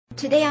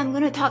Today I'm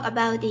going to talk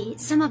about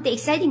some of the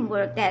exciting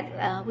work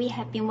that we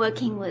have been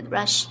working with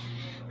Rush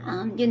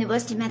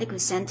University Medical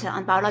Center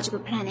on biological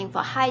planning for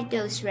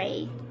high-dose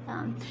rate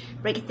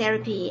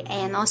brachytherapy,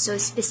 and also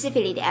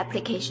specifically the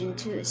application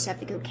to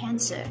cervical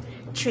cancer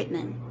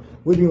treatment.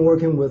 We've been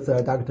working with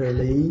Dr.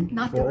 Lee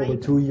for over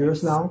 2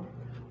 years now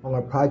on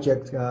a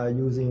project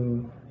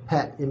using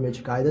PET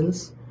image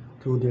guidance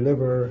to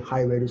deliver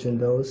high radiation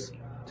dose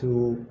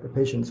to the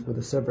patients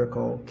with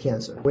cervical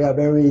cancer. We are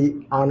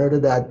very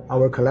honored that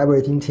our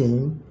collaborating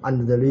team,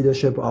 under the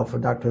leadership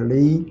of Dr.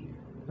 Lee,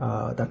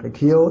 Dr.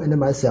 Keel, and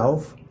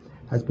myself,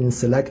 has been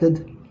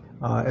selected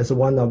as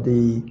one of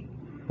the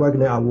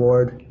Wagner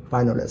Award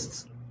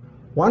finalists.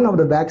 One of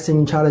the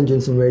vexing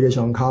challenges in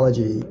radiation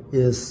oncology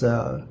is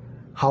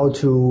how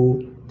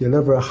to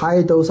deliver a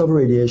high dose of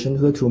radiation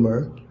to the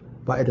tumor,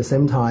 but at the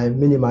same time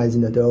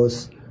minimizing the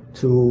dose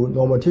to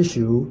normal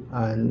tissue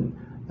and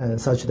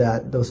such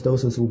that those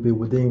doses will be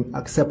within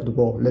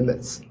acceptable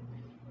limits.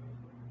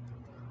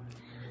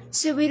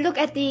 So we look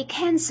at the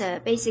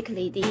cancer,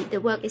 basically the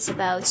work is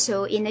about.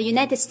 So in the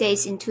United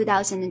States in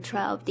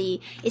 2012,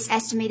 it's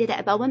estimated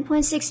that about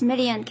 1.6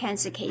 million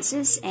cancer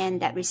cases,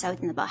 and that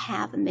resulted in about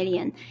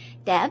 500,000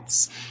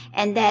 deaths.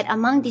 And that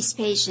among these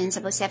patients,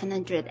 about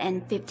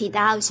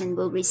 750,000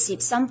 will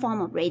receive some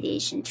form of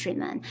radiation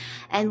treatment.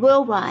 And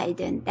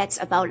worldwide, and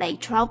that's about like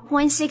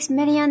 12.6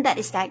 million that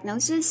is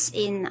diagnosis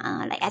in,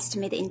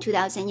 estimated in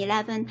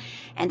 2011,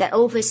 and that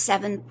over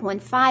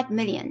 7.5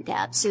 million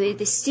deaths. So it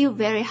is still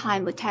very high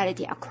mortality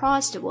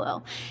across the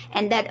world,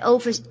 and that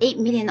over 8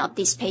 million of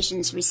these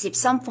patients receive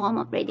some form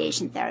of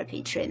radiation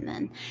therapy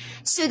treatment.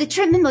 So the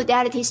treatment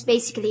modalities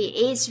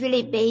basically is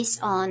really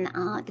based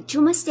on the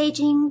tumor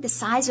staging, the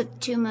size of the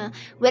tumor,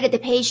 whether the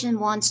patient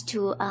wants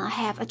to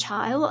have a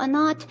child or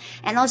not,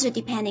 and also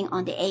depending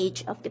on the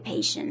age of the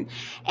patient.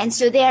 And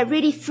so there are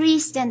really 3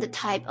 standard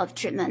type of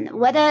treatment.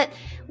 Whether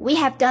we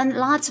have done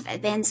lots of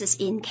advances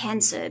in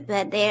cancer,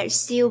 but there are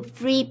still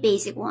 3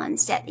 basic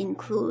ones that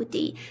include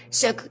the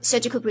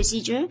surgical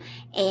procedure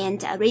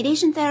and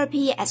radiation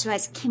therapy as well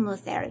as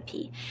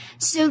chemotherapy.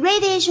 So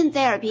radiation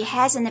therapy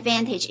has an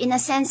advantage in a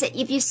sense that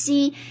if you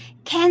see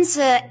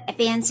cancer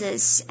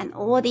advances and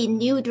all the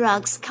new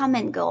drugs come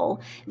and go,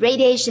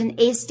 radiation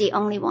is the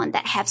only one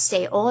that have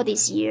stayed all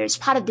these years.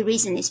 Part of the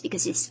reason is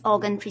because it's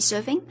organ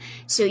preserving.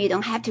 So you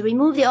don't have to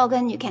remove the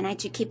organ. You can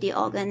actually keep the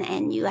organ,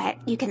 and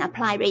you can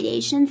apply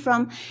radiation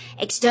from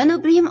external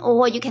beam,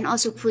 or you can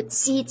also put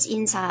seeds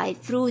inside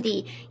through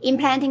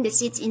implanting the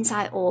seeds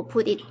inside, or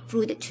put it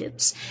through the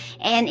tubes.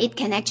 And it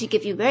can actually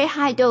give you very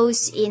high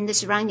dose in the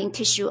surrounding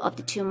tissue of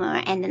the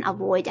tumor and then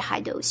avoid the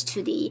high dose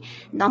to the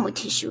normal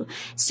tissue.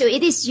 So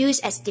it is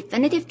used as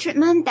definitive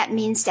treatment. That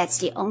means that's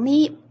the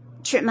only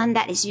treatment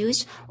that is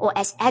used, or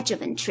as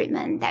adjuvant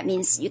treatment. That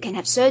means you can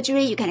have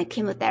surgery, you can have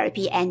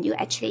chemotherapy, and you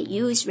actually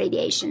use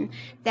radiation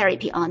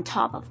therapy on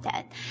top of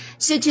that.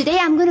 So today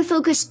I'm going to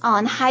focus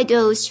on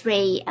high-dose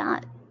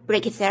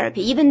brachytherapy.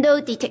 Even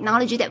though the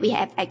technology that we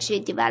have actually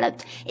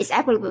developed is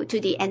applicable to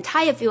the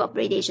entire field of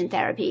radiation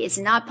therapy, it's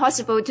not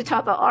possible to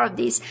talk about all of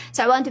these.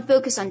 So I want to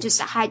focus on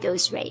just a high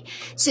dose rate.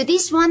 So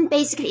this one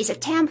basically is a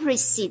temporary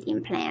seed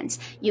implant.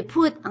 You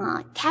put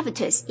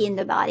catheters in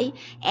the body,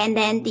 and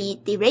then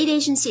the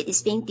radiation seed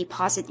is being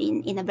deposited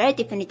in a very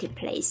definitive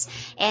place.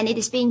 And it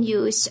is being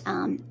used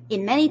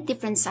in many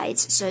different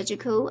sites,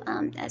 surgical,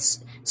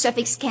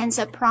 cervix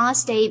cancer,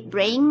 prostate,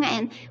 brain,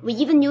 and we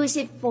even use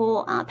it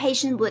for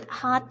patients with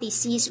heart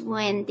disease.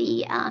 When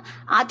the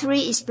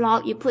artery is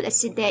blocked, you put a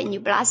seed there and you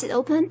blast it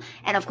open,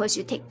 and of course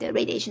you take the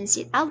radiation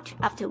seed out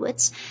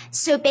afterwards.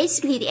 So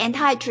basically the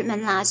entire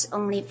treatment lasts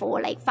only for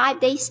like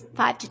 5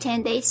 to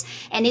 10 days,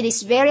 and it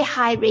is very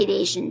high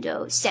radiation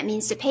dose. That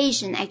means the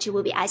patient actually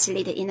will be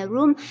isolated in a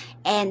room,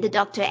 and the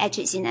doctor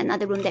actually is in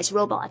another room. There's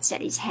robots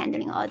that is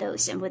handling all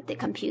those, and with the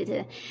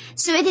computer.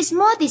 So it is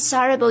more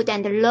desirable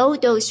than the low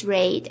dose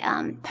rate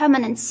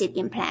permanent seed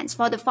implants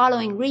for the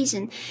following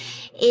reason,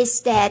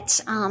 is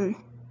that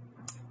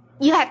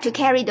you have to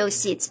carry those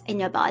seeds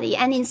in your body,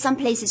 and in some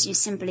places you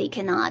simply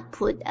cannot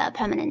put a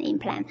permanent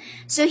implant.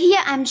 So here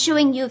I'm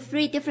showing you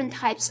 3 different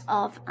types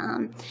of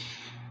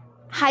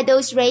high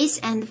dose rates,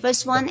 and the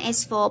first one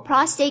is for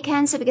prostate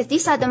cancer, because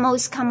these are the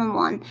most common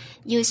one.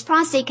 Use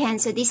prostate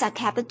cancer, these are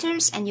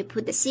catheters, and you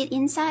put the seed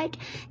inside.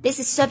 This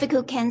is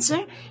cervical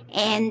cancer,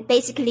 and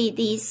basically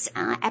this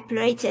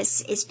apparatus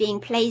is being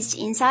placed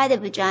inside the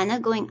vagina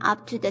going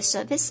up to the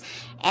surface,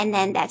 and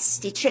then that's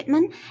the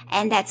treatment,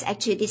 and that's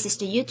actually, this is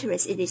the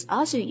uterus. It is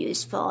also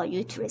used for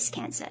uterus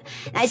cancer.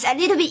 Now it's a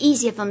little bit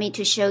easier for me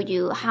to show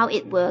you how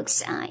it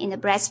works in the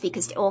breast,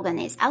 because the organ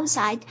is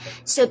outside.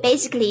 So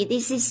basically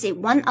this is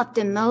one of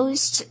the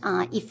most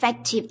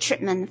effective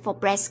treatment for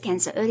breast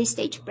cancer, early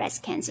stage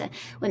breast cancer.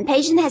 When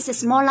patient has a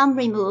small lump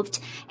removed,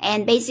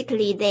 and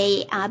basically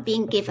they are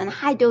being given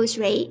high dose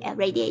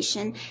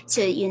radiation,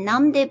 so you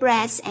numb the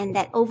breast, and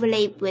that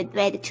overlay with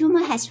where the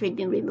tumor has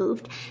been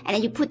removed, and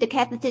then you put the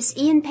catheters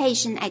in, 10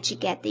 patients actually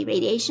get the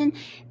radiation.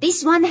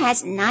 This one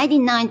has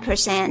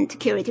 99%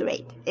 curative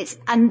rate. It's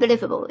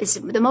unbelievable. It's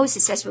the most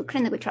successful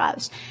clinical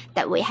trials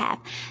that we have.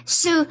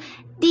 So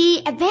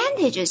the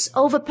advantages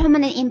over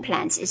permanent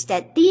implants is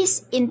that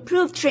this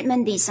improved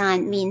treatment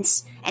design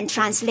means and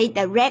translate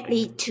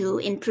directly to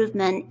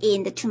improvement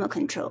in the tumor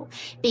control,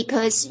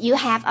 because you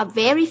have a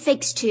very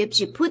fixed tube.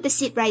 You put the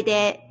seed right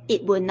there,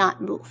 it will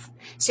not move.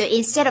 So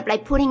instead of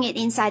like putting it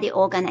inside the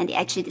organ and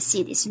actually the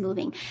seed is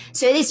moving.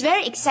 So it is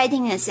very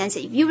exciting in a sense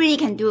that if you really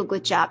can do a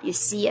good job, you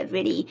see a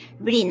really,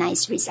 really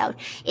nice result.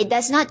 It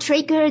does not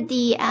trigger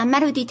the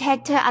metal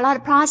detector. A lot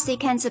of prostate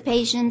cancer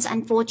patients,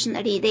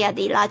 unfortunately, they are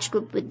the large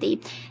group with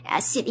the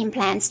seed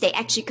implants. They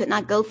actually could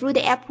not go through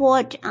the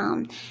airport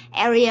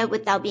area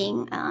without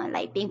being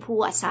being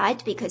pulled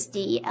aside, because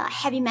the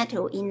heavy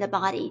metal in the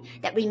body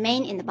that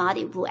remain in the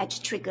body will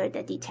actually trigger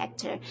the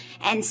detector.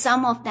 And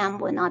some of them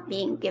were not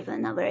being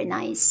given a very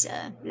nice,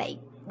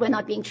 were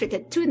not being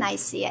treated too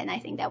nicely, and I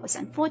think that was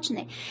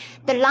unfortunate.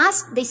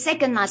 The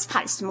second last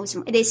part is the most,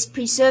 it is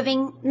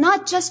preserving,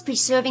 not just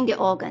preserving the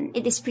organ,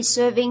 it is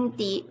preserving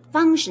the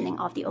functioning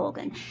of the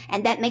organ.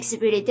 And that makes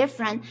it really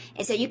different,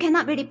 is that you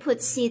cannot really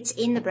put seeds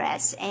in the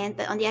breast,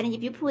 but on the other hand,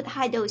 if you put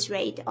high dose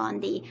rate on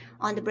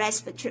the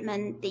breast for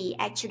treatment,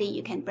 actually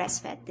you can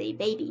breastfeed the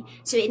baby.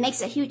 So it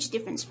makes a huge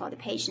difference for the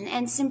patient.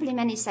 And simply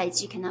many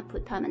sites, you cannot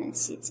put permanent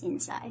seeds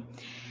inside.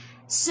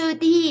 So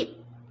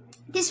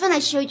this one I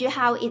showed you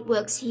how it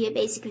works here.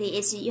 Basically,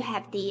 is you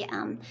have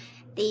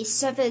the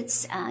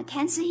cervix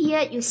cancer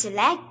here. You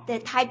select the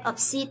type of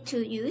seed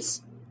to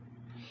use,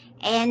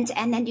 and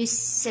then you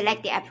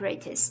select the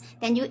apparatus.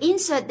 Then you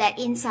insert that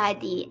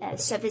inside the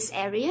cervix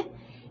area,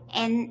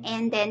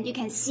 and then you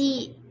can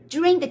see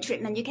during the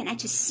treatment, you can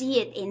actually see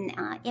it in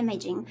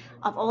imaging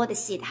of all the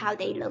seed, how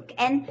they look.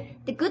 And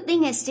the good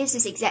thing is this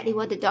is exactly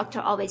what the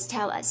doctor always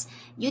tells us.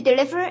 You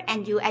deliver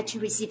and you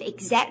actually receive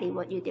exactly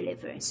what you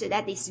deliver. So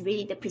that is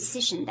really the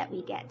precision that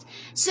we get.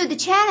 So the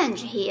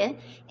challenge here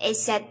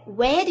is that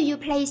where do you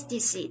place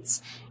these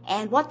seeds?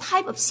 And what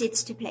type of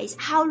seeds to place?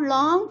 How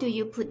long do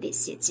you put these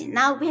seeds in?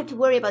 Now we have to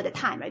worry about the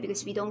time, right?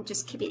 Because we don't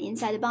just keep it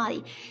inside the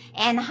body.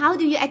 And how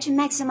do you actually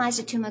maximize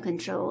the tumor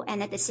control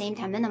and at the same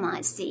time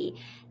minimize the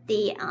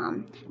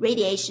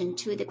radiation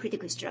to the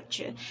critical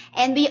structure?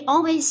 And we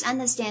always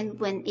understand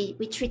when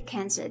we treat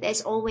cancer,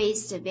 there's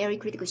always the very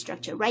critical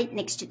structure right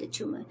next to the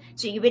tumor.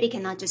 So you really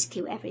cannot just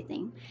kill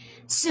everything.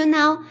 So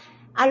now,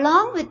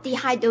 along with the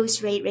high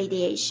dose rate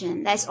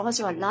radiation, there's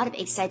also a lot of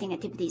exciting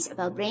activities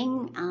about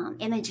brain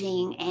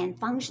imaging and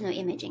functional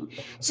imaging.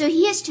 So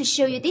here's to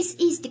show you, this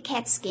is the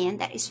CAT scan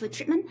that is for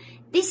treatment.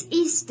 This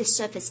is the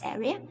surface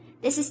area.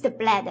 This is the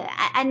bladder.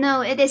 I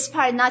know it is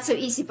probably not so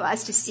easy for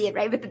us to see it,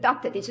 right? But the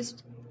doctor, they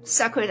just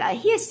circle it out.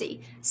 Here's the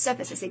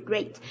surface. I say,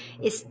 great.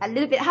 It's a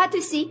little bit hard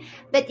to see.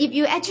 But if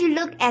you actually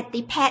look at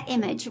the PET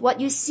image,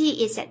 what you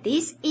see is that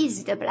this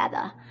is the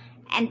bladder.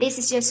 And this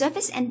is your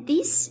surface. And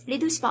this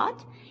little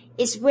spot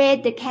is where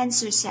the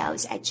cancer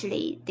cells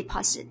actually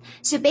deposit.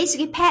 So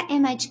basically, PET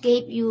image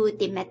gave you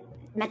the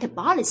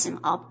metabolism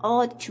of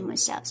all the tumor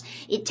cells.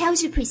 It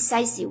tells you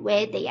precisely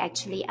where they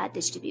actually are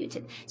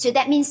distributed. So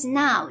that means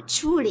now,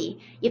 truly,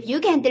 if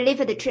you can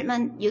deliver the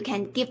treatment, you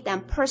can give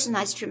them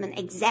personalized treatment,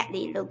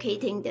 exactly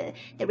locating the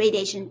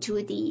radiation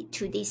to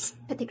these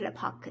particular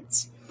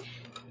pockets.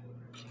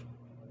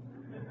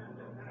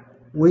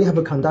 We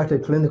have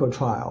conducted a clinical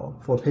trial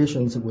for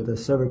patients with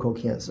cervical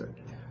cancer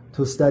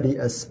to study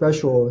a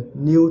special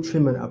new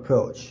treatment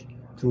approach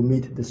to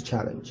meet this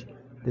challenge.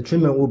 The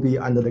treatment will be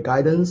under the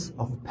guidance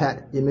of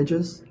PET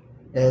images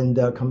and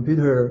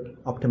computer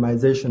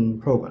optimization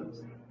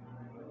programs.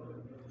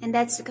 And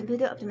that's the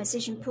computer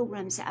optimization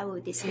programs that I will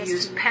discuss. We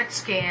use PET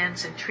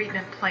scans and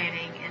treatment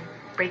planning and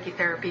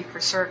brachytherapy for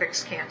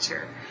cervix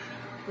cancer.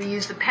 We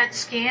use the PET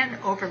scan,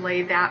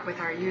 overlay that with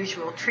our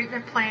usual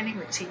treatment planning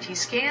with CT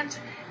scans,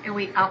 and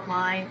we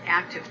outline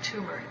active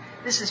tumor.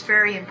 This is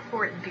very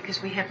important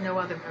because we have no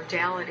other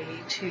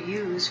modality to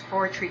use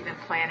for treatment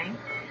planning.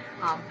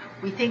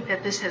 We think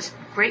that this has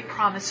great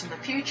promise in the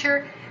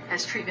future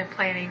as treatment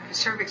planning for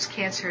cervix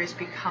cancer has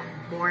become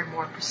more and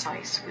more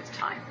precise with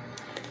time.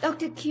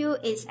 Dr. Q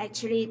is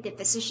actually the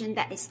physician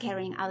that is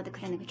carrying out the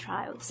clinical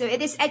trial. So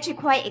it is actually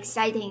quite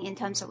exciting in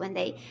terms of when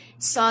they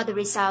saw the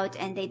result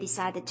and they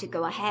decided to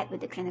go ahead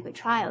with the clinical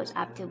trials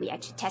after we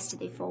actually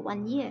tested it for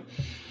 1 year.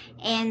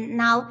 And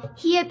now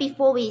here,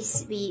 before we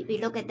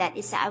look at that,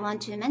 is that I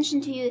want to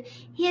mention to you,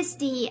 here's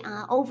the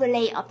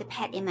overlay of the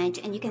PET image,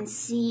 and you can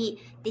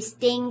see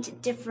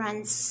distinct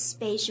different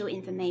spatial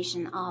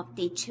information of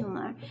the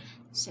tumor.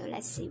 So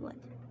let's see what.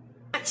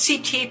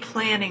 CT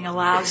planning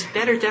allows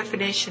better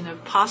definition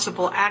of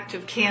possible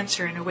active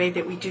cancer in a way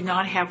that we do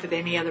not have with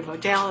any other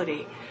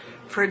modality.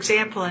 For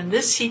example, in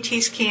this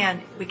CT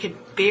scan, we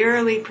could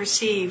barely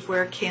perceive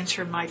where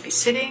cancer might be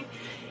sitting,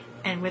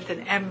 and with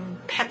an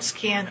PET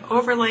scan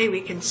overlay,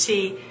 we can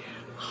see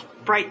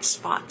bright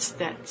spots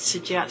that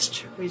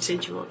suggest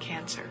residual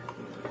cancer.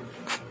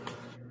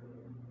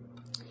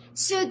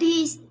 So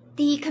the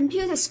the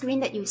computer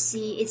screen that you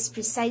see is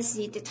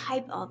precisely the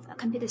type of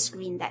computer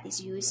screen that is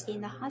used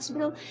in the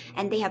hospital,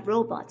 and they have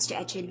robots to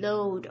actually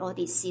load all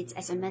these seats,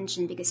 as I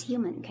mentioned, because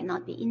human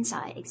cannot be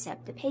inside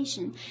except the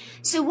patient.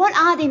 So what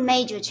are the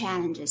major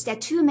challenges? There are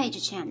two major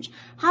challenges.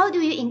 How do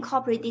you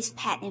incorporate this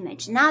PET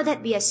image? Now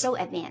that we are so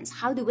advanced,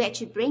 how do we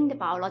actually bring the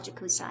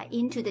biological side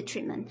into the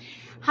treatment?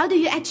 How do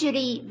you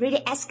actually really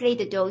escalate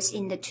the dose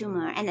in the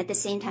tumor and at the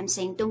same time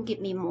saying, don't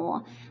give me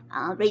more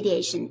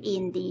radiation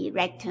in the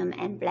rectum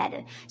and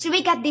bladder? So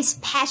we got this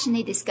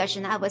passionate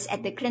discussion. I was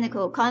at the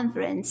clinical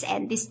conference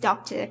and this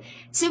doctor.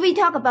 So we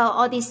talk about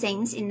all these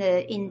things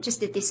in just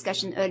the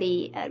discussion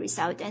early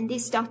result. And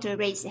this doctor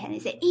raised his hand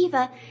and said,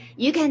 Eva,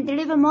 you can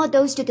deliver more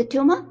dose to the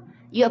tumor.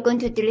 You are going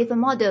to deliver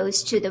more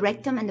dose to the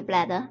rectum and the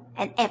bladder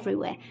and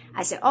everywhere.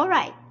 I said, all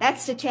right,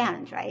 that's the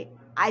challenge, right?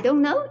 I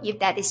don't know if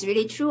that is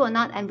really true or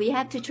not, and we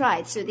have to try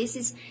it. So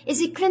is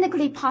it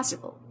clinically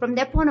possible? From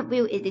their point of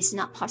view, it is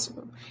not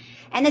possible.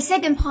 And the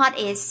second part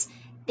is,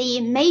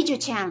 the major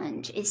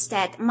challenge is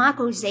that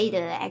Marco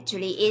Zeder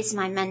actually is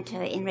my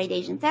mentor in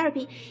radiation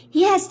therapy.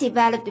 He has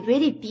developed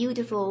really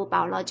beautiful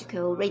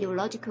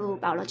radiological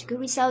biological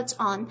results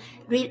on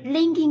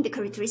linking the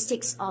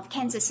characteristics of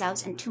cancer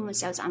cells and tumor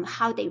cells on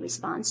how they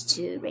respond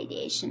to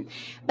radiation.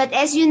 But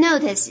as you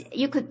notice,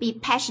 you could be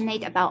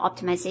passionate about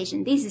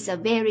optimization. This is a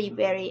very,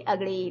 very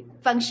ugly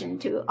function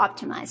to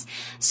optimize.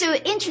 So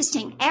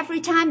interesting,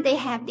 every time they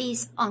have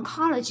these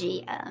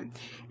oncology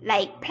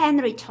like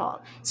plenary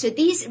talk. So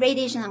these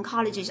radiation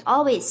oncologists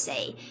always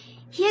say,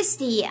 here's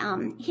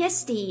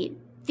the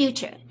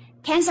future.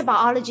 Cancer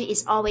biology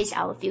is always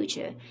our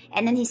future.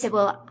 And then he said,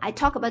 well, I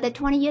talked about that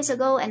 20 years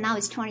ago and now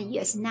it's 20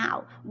 years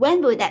now.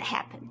 When will that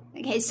happen?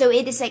 Okay, so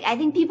it is like, I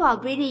think people are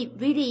really,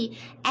 really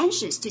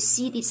anxious to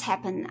see this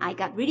happen. I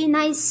got really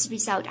nice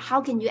result.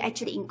 How can you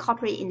actually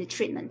incorporate in the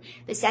treatment?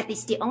 Because that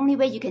is the only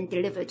way you can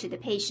deliver to the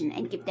patient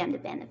and give them the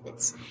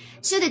benefits.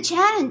 So the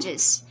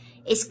challenges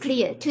is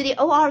clear to the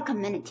OR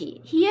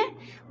community. Here,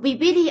 we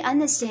really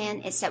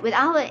understand is that with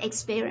our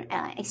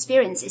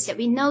experience is that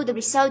we know the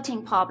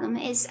resulting problem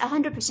is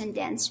 100%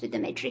 dense with the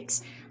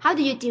matrix. How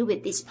do you deal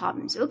with these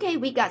problems? Okay,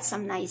 we got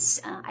some nice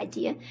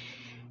idea.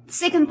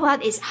 Second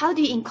part is how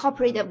do you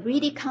incorporate a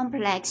really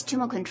complex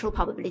tumor control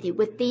probability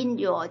within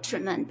your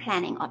treatment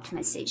planning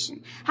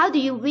optimization? How do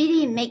you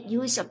really make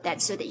use of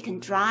that so that you can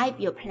drive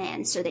your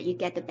plan so that you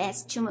get the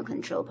best tumor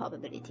control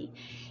probability?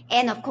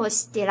 And of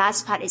course, the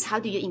last part is how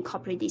do you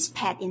incorporate this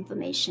PET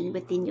information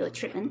within your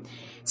treatment?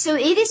 So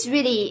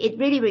it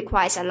really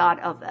requires a lot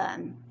of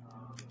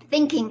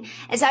thinking.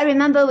 As I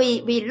remember,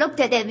 we looked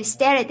at it, we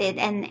stared at it,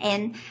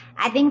 and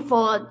I think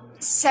for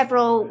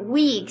several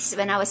weeks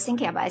when I was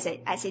thinking about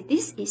it, I said,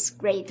 this is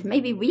great.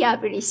 Maybe we are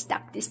really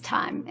stuck this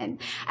time. And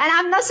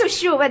I'm not so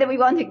sure whether we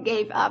want to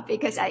give up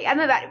because I'm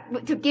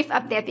about to give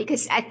up there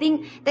because I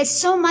think there's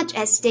so much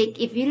at stake.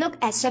 If you look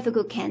at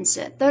cervical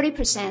cancer,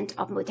 30%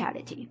 of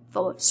mortality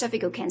for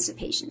cervical cancer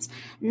patients,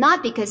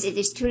 not because it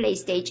is too late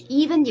stage,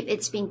 even if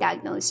it's being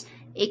diagnosed,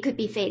 it could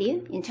be failure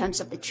in terms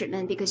of the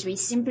treatment because we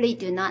simply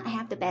do not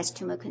have the best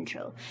tumor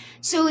control.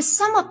 So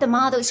some of the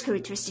model's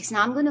characteristics,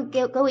 now I'm going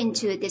to go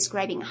into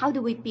describing how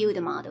do we build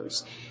the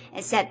models.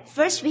 Is that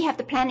first we have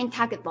the planning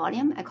target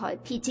volume, I call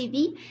it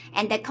PTV,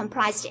 and that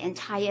comprises the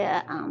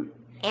entire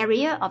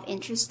area of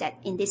interest that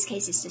in this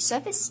case is the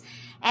surface.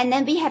 And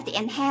then we have the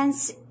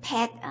enhanced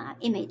PET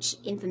image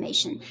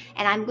information,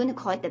 and I'm going to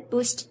call it the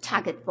boost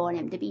target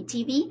volume, the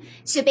BTV.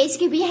 So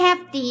basically we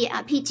have the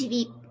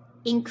PTV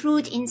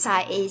include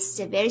inside is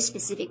the very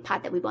specific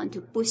part that we want to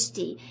boost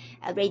the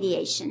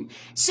radiation.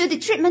 So the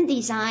treatment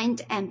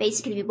designed, and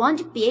basically we want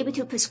to be able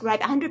to prescribe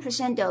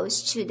 100%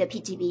 dose to the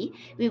PTV.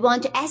 We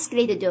want to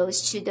escalate the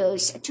dose to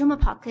those tumor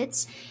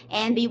pockets,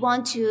 and we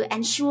want to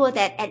ensure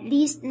that at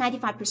least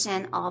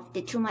 95% of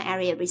the tumor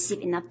area receive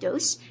enough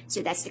dose.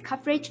 So that's the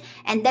coverage,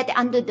 and that the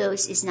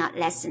underdose is not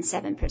less than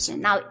 7%.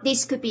 Now,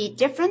 this could be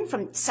different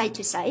from site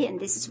to site, and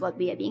this is what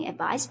we are being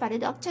advised by the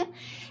doctor.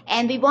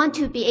 And we want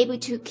to be able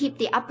to keep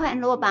the upper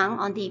and lower bound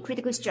on the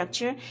critical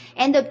structure.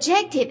 And the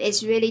objective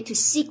is really to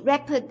seek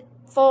rapid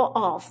fall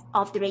off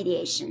of the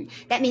radiation.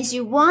 That means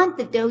you want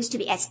the dose to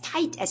be as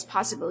tight as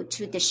possible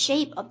to the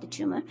shape of the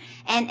tumor.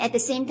 And at the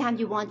same time,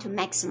 you want to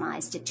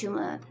maximize the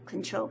tumor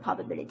control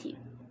probability.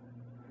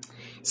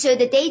 So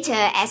the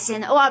data, as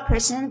an OR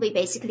person,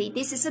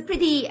 this is a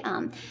pretty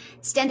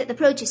standard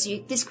approach. Is you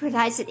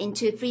discretize it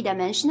into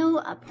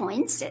three-dimensional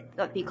points, that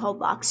what we call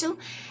voxel.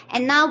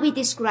 And now we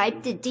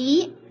describe the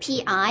D,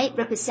 Pi,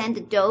 represent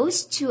the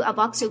dose to a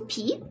voxel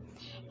P,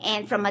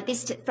 and from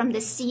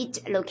the seed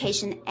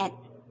location at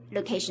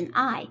location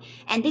I.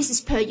 And this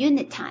is per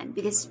unit time,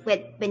 because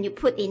when you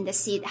put in the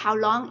seed, how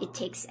long it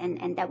takes,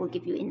 and that will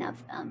give you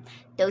enough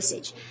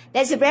dosage.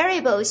 There's the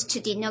variables to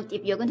denote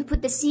if you're going to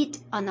put the seed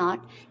or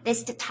not.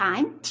 There's the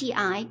time,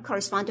 Ti,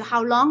 correspond to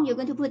how long you're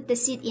going to put the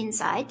seed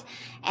inside.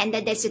 And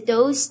then there's a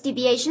dose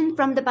deviation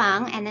from the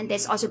bound, and then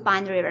there's also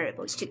binary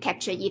variables to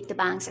capture if the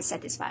bounds are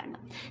satisfied or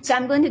not. So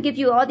I'm going to give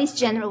you all these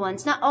general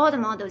ones. Not all the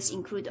models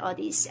include all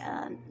these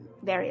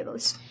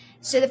variables.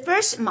 So the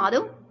first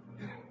model,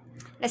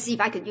 let's see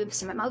if I could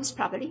use my mouse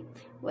properly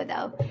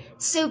without.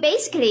 So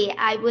basically,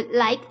 I would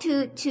like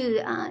to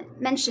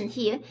mention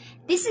here,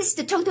 this is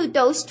the total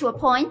dose to a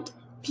point,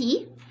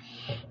 P.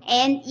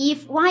 And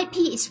if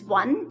YP is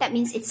 1, that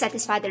means it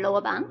satisfies the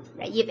lower bound,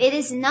 right? If it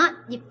is not,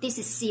 if this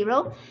is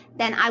 0,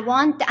 then I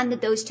want the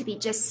underdose to be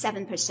just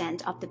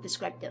 7% of the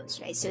prescribed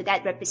dose, right? So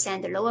that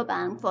represents the lower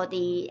bound for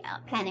the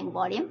planning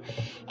volume.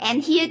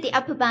 And here the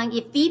upper bound,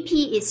 if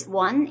VP is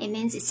 1, it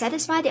means it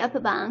satisfies the upper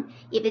bound.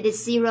 If it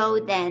is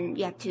 0, then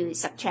you have to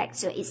subtract,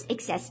 so it's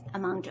excess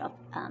amount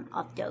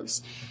of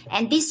dose.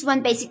 And this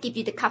one basically gives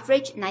you the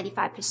coverage,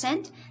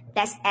 95%.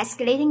 That's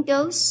escalating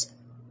dose.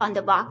 On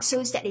the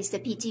voxels, that is the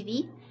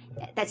PTV,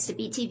 that's the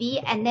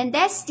BTV, and then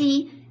that's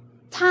the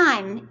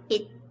time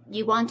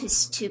you want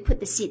to put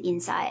the seed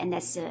inside, and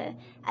that's a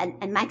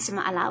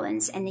maximum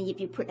allowance, and then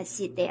if you put a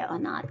seed there or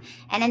not.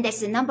 And then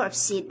there's the number of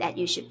seed that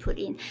you should put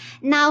in.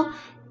 Now,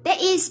 there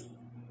is,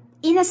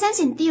 in a sense,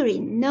 in theory,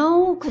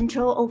 no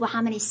control over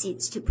how many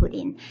seeds to put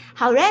in.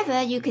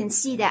 However, you can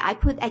see that I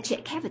put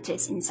actually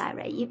catheters inside,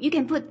 right? You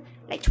can put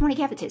like 20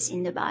 catheters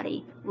in the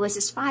body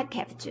versus 5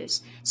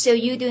 catheters. So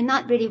you do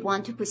not really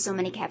want to put so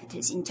many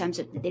catheters in terms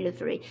of the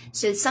delivery.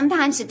 So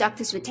sometimes the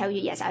doctors will tell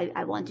you, yes,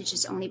 I want to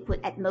just only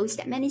put at most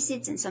that many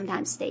seeds, and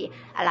sometimes they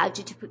allow you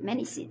to put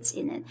many seeds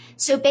in it.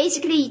 So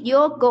basically,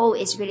 your goal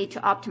is really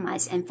to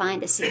optimize and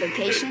find the seed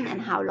location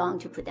and how long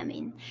to put them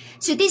in.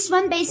 So this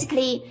one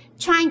basically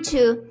trying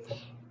to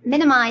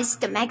minimize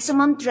the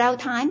maximum dwell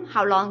time,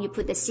 how long you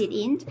put the seed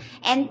in,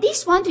 and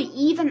this one to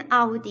even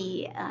out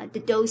the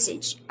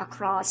dosage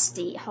across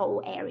the whole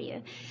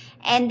area.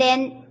 And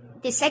then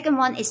the second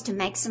one is to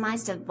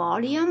maximize the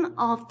volume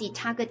of the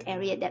target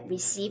area that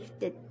receive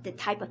the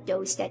type of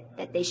dose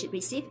that they should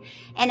receive.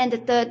 And then the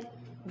third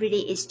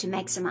really is to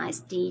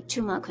maximize the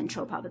tumor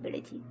control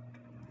probability.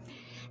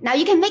 Now,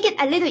 you can make it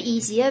a little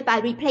easier by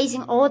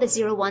replacing all the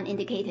 0-1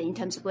 indicator in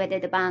terms of whether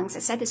the bounds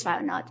are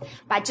satisfied or not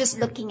by just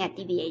looking at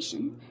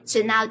deviation. So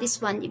now this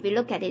one, if we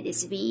look at it,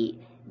 is we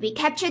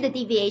capture the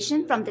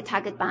deviation from the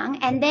target bound,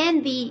 and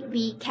then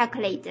we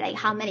calculate like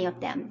how many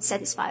of them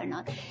satisfy or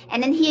not.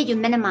 And then here you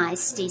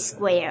minimize the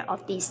square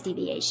of these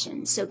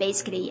deviations. So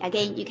basically,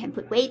 again, you can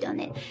put weight on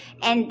it,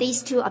 and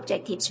these two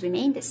objectives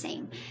remain the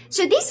same.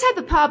 So these type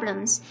of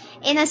problems,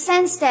 in a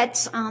sense that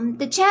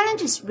the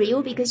challenge is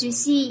real, because you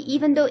see,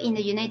 even though in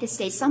the United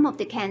States, some of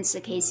the cancer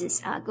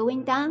cases are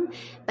going down,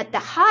 but the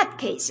hard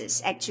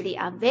cases actually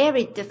are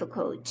very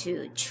difficult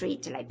to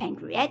treat, like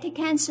pancreatic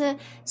cancer,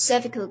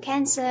 cervical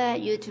cancer,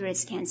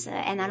 uterus cancer,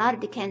 and a lot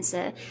of the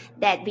cancer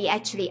that we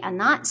actually are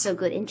not so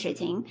good in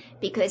treating,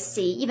 because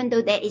even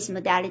though there is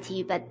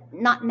modality, but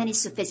not many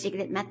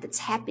sophisticated methods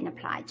have been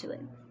applied to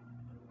it.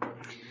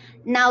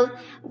 Now,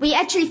 we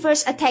actually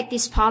first attack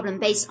this problem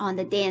based on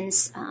the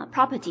dense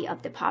property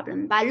of the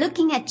problem by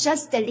looking at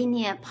just the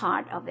linear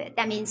part of it.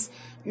 That means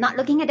not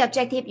looking at the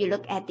objective, you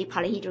look at the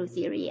polyhedral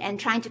theory and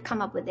trying to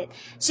come up with it.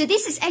 So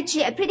this is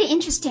actually a pretty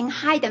interesting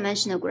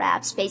high-dimensional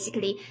graphs,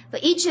 basically, for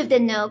each of the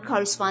nodes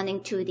corresponding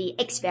to the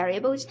x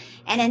variables,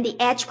 and then the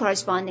edge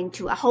corresponding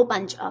to a whole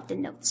bunch of the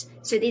nodes.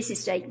 So this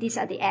is like, these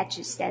are the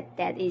edges that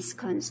is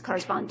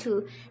correspond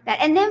to that.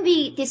 And then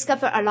we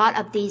discover a lot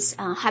of these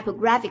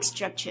hypergraphic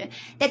structure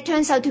that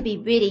turns out to be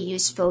really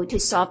useful to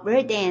solve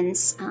very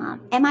dense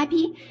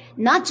MIP,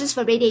 not just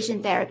for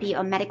radiation therapy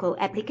or medical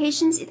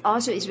applications. It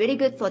also is really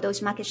good for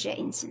those market share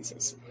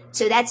instances.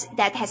 So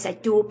that has a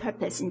dual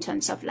purpose in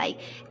terms of like,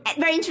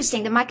 very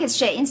interesting, the market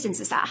share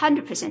instances are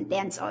 100%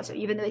 dense also,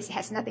 even though it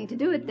has nothing to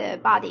do with the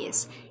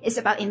bodies. It's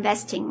about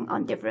investing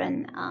on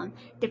different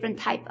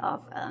type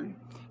of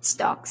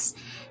stocks.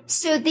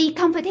 So the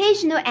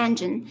computational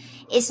engine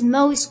is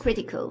most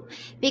critical,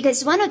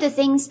 because one of the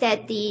things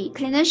that the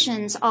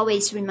clinicians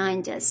always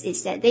remind us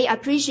is that they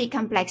appreciate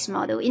complex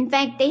model. In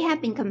fact, they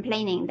have been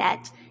complaining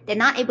that they're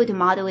not able to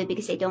model it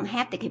because they don't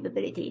have the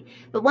capability.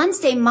 But once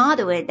they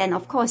model it, then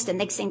of course the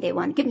next thing they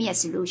want, give me a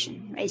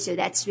solution, right? So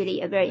that's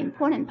really a very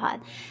important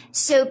part.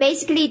 So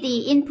basically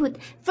the input,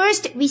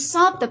 first we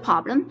solve the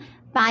problem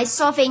by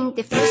solving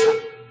the first.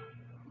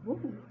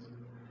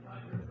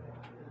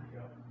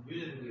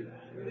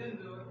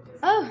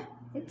 Oh,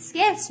 it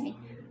scares me.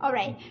 All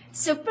right.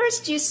 So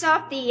first you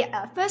solve the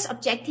first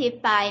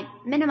objective by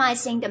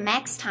minimizing the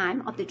max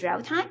time of the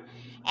dwell time.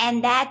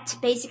 And that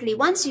basically,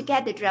 once you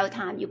get the dwell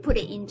time, you put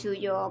it into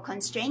your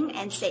constraint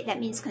and say that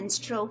means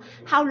control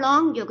how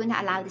long you're going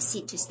to allow the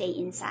seed to stay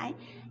inside.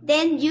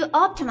 Then you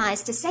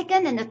optimize the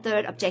second and the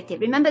third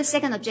objective. Remember, the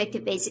second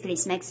objective basically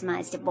is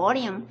maximize the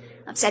volume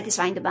of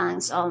satisfying the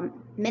bounds or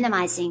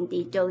minimizing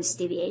the dose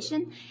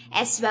deviation,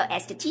 as well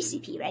as the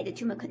TCP, right, the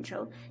tumor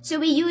control. So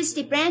we use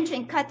the branch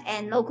and cut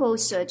and local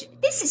search.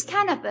 This is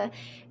kind of a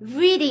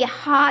really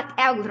hard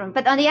algorithm,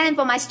 but on the other hand,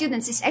 for my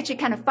students, it's actually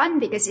kind of fun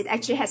because it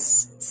actually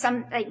has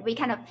some, like, we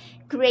kind of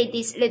create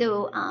these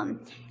little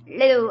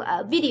little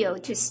video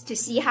to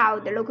see how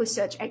the local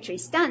search actually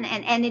is done,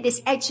 and it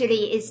is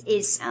actually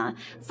is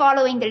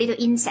following the little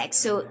insects.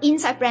 So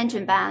inside branch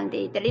and bound,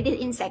 the little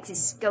insects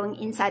is going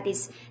inside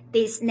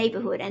this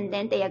neighborhood, and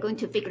then they are going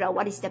to figure out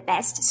what is the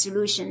best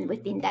solution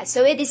within that.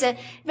 So it is a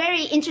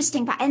very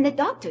interesting part, and the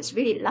doctors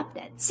really love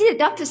that. See, the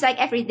doctors like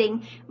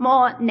everything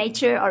more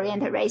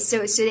nature-oriented, right? So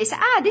they say,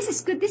 this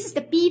is good. This is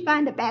the bee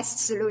find the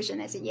best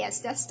solution. I said, yes,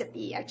 that's the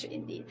bee, actually,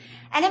 indeed.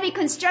 And then we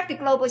construct a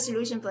global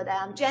solution for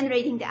them,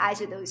 generating the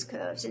isodose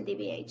curves and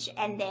DVH,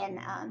 and then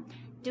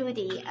do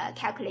the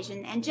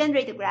calculation and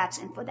generate the graphs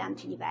and for them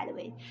to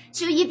evaluate.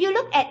 So if you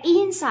look at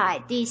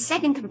inside the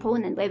second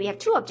component where we have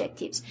two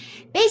objectives,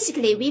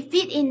 basically we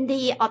fit in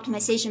the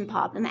optimization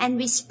problem and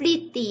we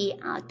split the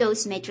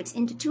dose matrix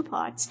into two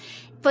parts.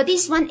 For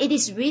this one, it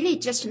is really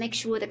just to make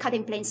sure the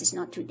cutting planes is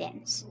not too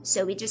dense.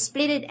 So we just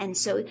split it, and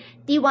so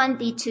D1,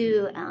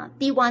 D2,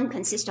 D1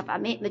 consists of a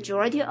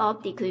majority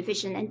of the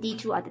coefficient, and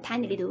D2 are the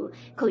tiny little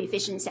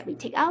coefficients that we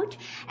take out.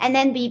 And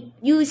then we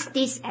use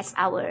this as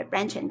our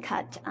branch and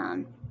cut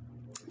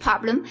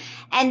problem.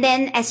 And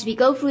then as we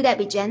go through that,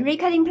 we generate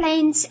cutting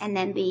planes, and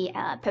then we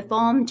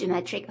perform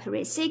geometric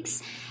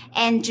heuristics.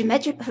 And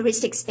geometric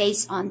heuristics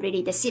based on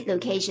really the seed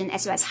location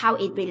as well as how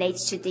it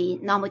relates to the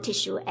normal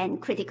tissue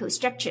and critical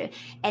structure,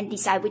 and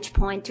decide which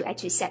point to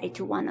actually set it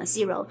to 1 or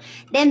 0.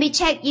 Then we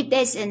check if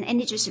there's an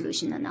integer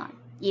solution or not.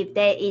 If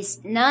there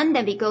is none,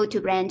 then we go to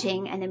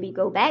branching, and then we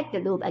go back the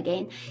loop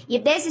again.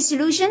 If there's a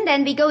solution,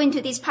 then we go into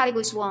this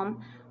particle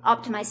swarm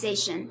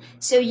optimization.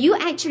 So you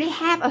actually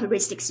have a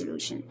heuristic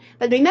solution.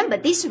 But remember,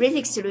 this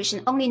heuristic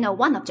solution only know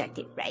one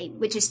objective, right?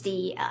 Which is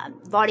the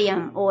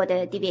volume or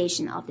the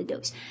deviation of the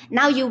dose.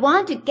 Now you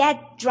want to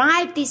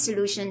drive this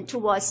solution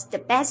towards the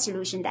best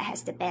solution that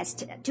has the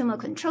best tumor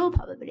control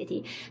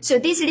probability. So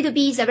these little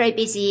bees are very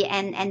busy,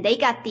 and they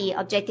got the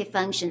objective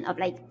function of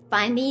like,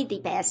 find me the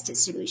best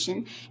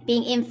solution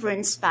being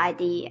influenced by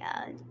the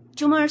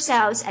tumor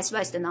cells as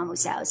well as the normal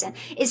cells. And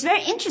it's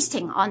very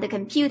interesting on the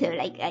computer.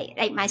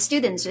 Like my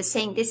students were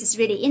saying, this is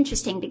really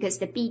interesting because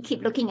the bee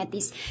keep looking at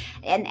this,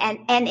 and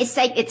it's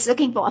like it's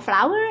looking for a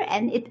flower,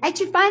 and it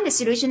actually finds the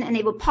solution, and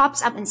it will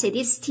pops up and say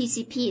this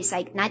TCP is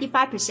like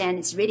 95%.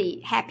 It's really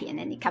happy, and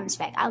then it comes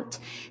back out.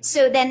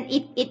 So then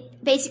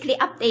it basically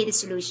updates the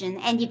solution,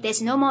 and if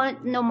there's no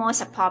more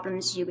sub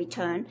problems, you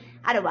return.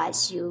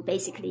 Otherwise, you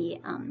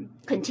basically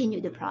continue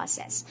the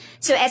process.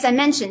 So as I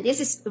mentioned, this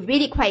is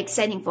really quite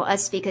exciting for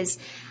us because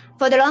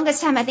for the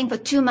longest time, I think for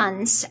 2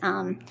 months,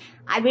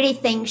 I really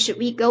think, should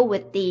we go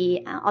with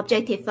the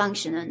objective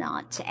function or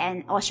not,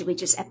 or should we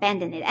just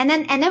abandon it? And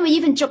then we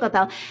even joke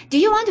about, do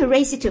you want to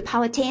raise it to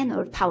power 10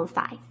 or power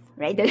 5?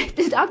 Right?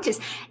 The doctors,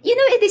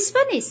 it is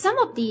funny. Some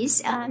of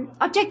these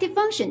objective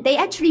function, they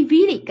actually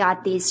really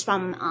got this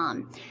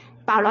from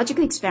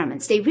biological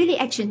experiments. They really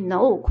actually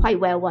know quite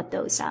well what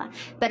those are.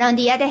 But on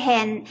the other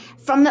hand,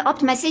 from the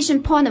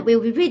optimization point of view,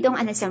 we really don't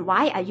understand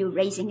why are you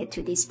raising it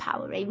to this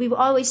power, right? We will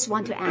always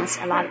want to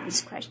ask a lot of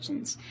these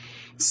questions.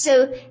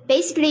 So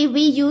basically, we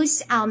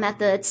use our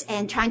methods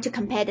and trying to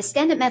compare the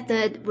standard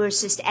method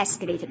versus the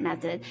escalated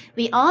method.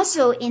 We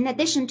also, in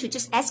addition to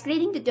just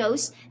escalating the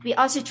dose, we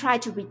also try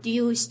to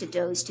reduce the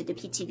dose to the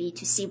PTV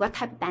to see what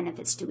type of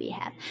benefits do we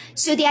have.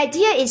 So the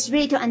idea is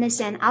really to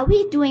understand, are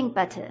we doing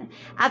better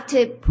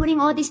after putting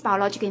all this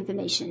biological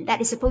information that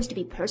is supposed to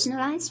be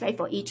personalized, right,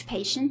 for each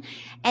patient,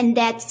 and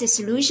that the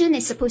solution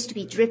is supposed to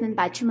be driven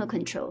by tumor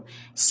control.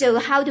 So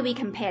how do we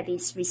compare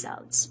these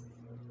results?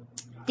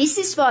 This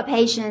is for a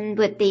patient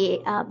with the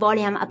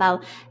volume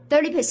about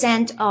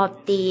 30%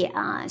 of the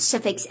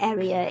surface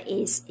area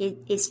is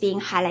being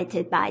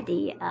highlighted by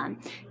the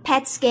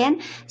PET scan.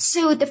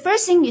 So the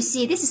first thing you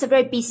see, this is a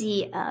very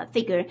busy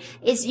figure,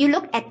 is you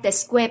look at the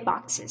square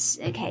boxes.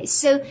 Okay,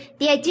 so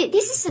the idea,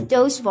 this is a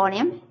dose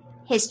volume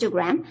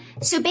histogram.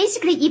 So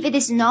basically, if it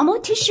is normal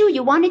tissue,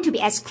 you want it to be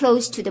as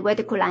close to the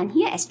vertical line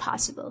here as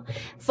possible.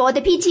 For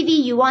the PTV,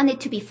 you want it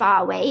to be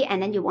far away,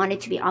 and then you want it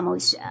to be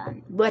almost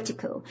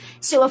vertical.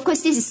 So of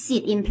course, this is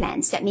seed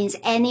implants. That means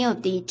any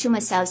of the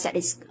tumor cells that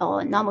is,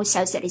 or normal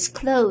cells that is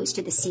close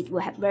to the seed will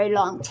have very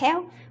long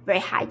tail, very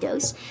high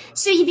dose.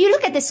 So if you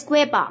look at the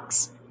square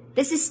box,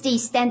 this is the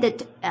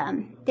standard,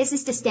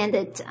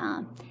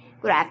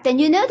 graph. Then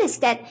you notice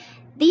that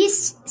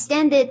these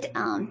standard,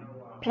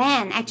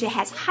 plan actually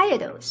has higher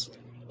dose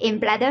in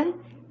bladder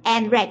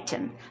and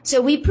rectum.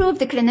 So we proved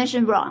the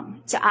clinician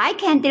wrong. So I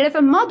can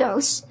deliver more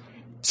dose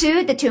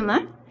to the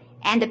tumor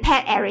and the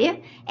PET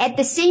area. At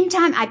the same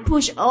time, I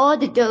push all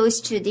the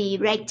dose to the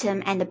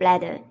rectum and the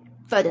bladder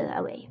further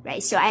away,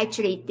 right? So I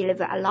actually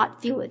deliver a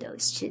lot fewer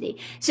dose to the,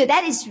 so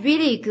that is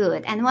really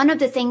good. And one of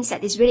the things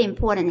that is really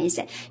important is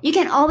that you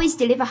can always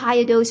deliver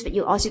higher dose, but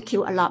you also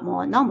kill a lot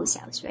more normal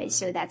cells, right?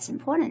 So that's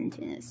important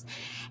to us.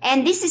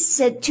 And this is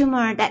a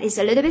tumor that is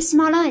a little bit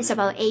smaller. It's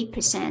about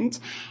 8%.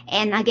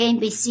 And again,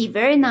 we see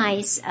very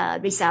nice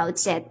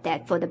results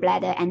that for the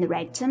bladder and the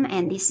rectum.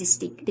 And this is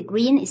the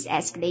green is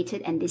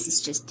escalated, and this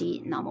is just the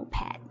normal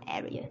PET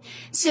area.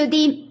 So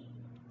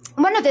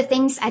one of the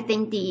things I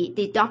think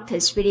the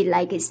doctors really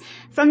like is,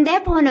 from their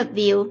point of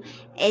view,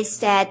 is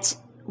that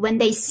when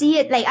they see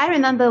it, like I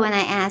remember when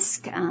I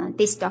asked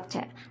this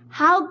doctor,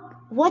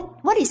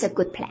 what is a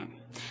good plan?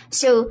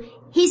 So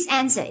his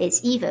answer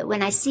is either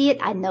when I see it,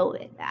 I know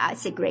it. I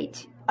say,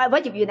 great.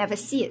 What if you never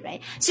see it,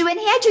 right? So when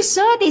he actually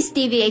saw this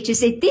DVH, he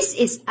said, this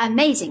is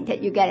amazing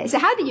that you get it. So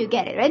how did you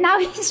get it? Right now,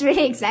 he's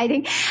really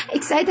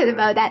excited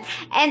about that.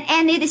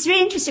 And it is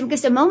really interesting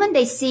because the moment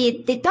they see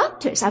it, the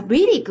doctors are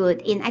really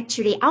good in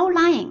actually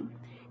outlining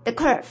the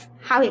curve,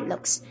 how it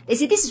looks. They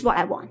say, this is what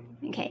I want.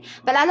 Okay.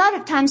 But a lot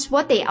of times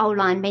what they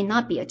outline may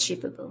not be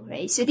achievable,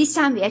 right? So this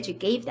time we actually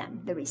gave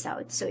them the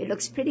result. So it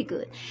looks pretty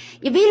good.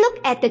 If we look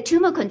at the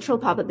tumor control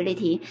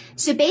probability,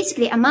 so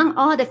basically among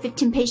all the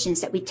 15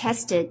 patients that we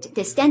tested,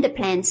 the standard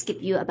plans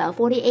give you about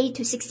 48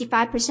 to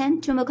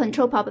 65% tumor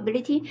control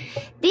probability.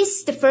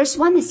 The first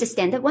one is the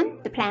standard one,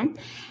 the plan.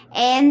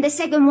 And the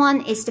second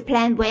one is the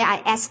plan where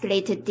I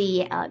escalated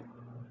the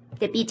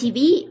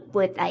BTV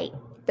with like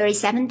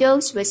 37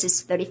 dose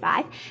versus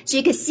 35. So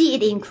you can see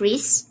it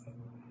increase.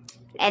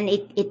 And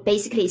it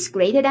basically is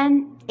greater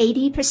than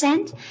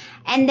 80%.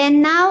 And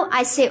then now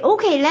I say,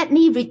 okay, let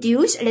me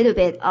reduce a little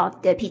bit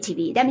of the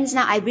PTV. That means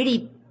now I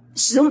really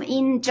zoom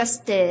in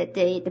just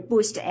the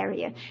boost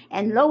area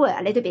and lower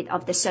a little bit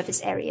of the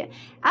surface area.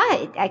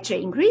 It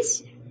actually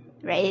increased,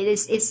 right?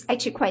 It's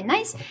actually quite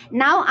nice.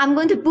 Now I'm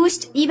going to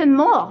boost even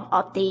more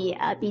of the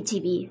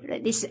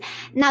BTV.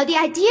 Now the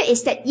idea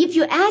is that if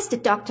you ask the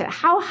doctor,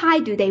 how high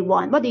do they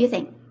want? What do you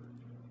think?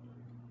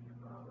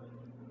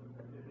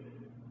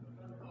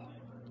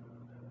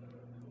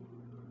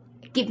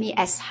 Give me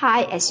as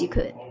high as you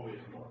could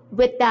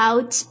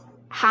without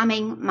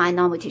harming my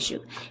normal tissue.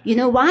 You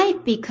know why?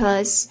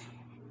 Because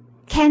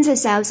cancer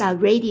cells are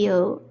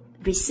radio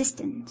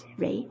resistant,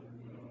 right?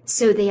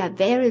 So they are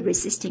very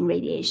resisting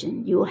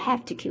radiation. You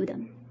have to kill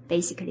them,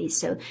 basically.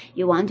 So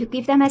you want to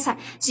give them as high.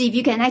 So if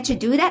you can actually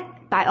do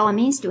that, by all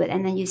means do it.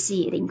 And then you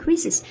see it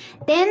increases.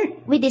 Then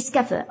we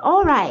discover,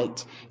 all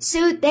right,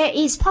 so there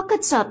is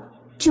pockets of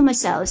tumor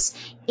cells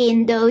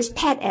in those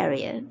PET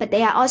area, but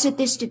they are also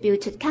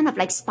distributed, kind of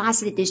like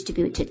sparsely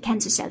distributed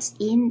cancer cells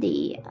in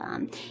the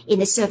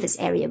surface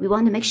area. We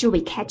want to make sure we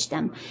catch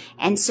them.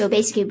 And so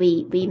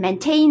basically we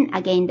maintain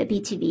again the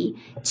BTV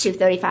to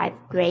 35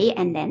 gray,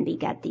 and then we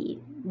got the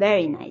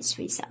very nice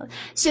result.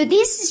 So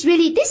this is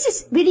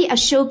really a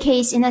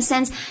showcase in a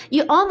sense.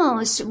 You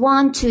almost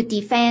want to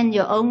defend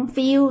your own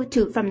field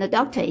from the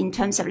doctor in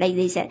terms of, like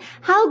they said,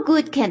 how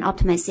good can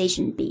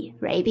optimization be,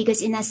 right?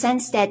 Because in a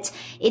sense that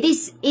it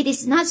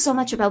is not so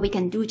much about we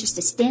can do just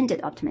the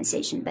standard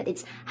optimization, but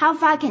it's how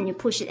far can you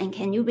push it, and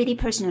can you really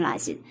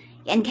personalize it?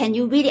 And can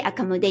you really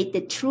accommodate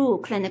the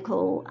true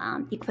clinical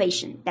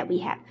equation that we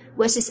have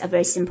versus a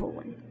very simple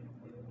one?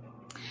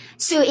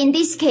 So in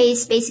this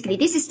case, basically,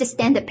 this is the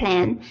standard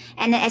plan.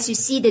 And as you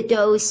see the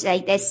dose,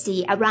 like that's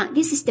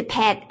this is the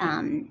PET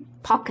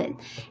pocket.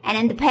 And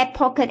then the PET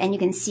pocket, and you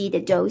can see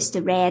the dose,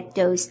 the red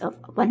dose of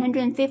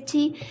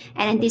 150.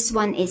 And then this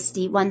one is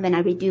the one when I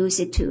reduce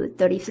it to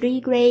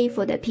 33 gray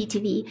for the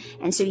PTV.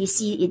 And so you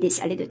see it is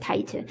a little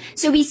tighter.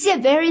 So we see a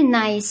very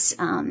nice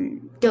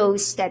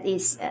dose that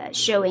is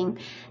showing.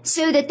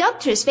 So the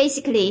doctors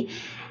basically,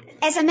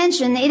 as I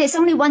mentioned, it is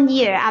only 1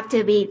 year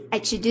after we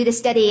actually do the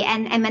study.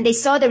 And when they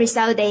saw the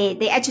result,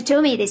 they actually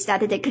told me they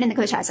started the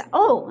clinical trials.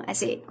 Oh, I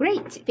said,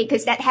 great,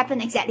 because that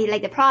happened exactly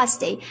like the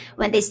prostate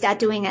when they start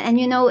doing it. And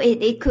you know,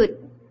 it could,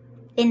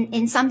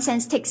 in some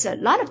sense, takes a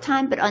lot of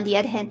time, but on the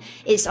other hand,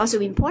 it's also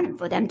important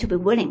for them to be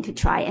willing to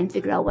try and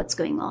figure out what's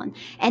going on.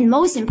 And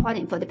most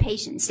important for the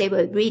patients, they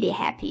were really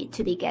happy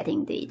to be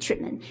getting the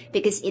treatment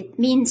because it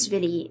means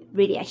really,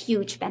 really a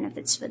huge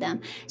benefits for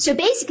them. So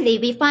basically,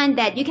 we find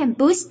that you can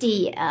boost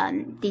the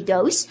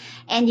dose,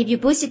 and if you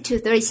boost it to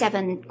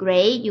 37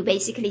 gray, you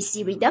basically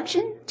see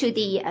reduction to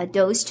the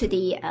dose to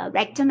the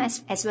rectum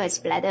as well as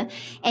bladder,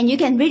 and you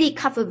can really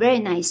cover very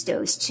nice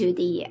dose to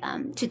the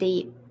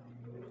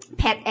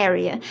PET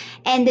area,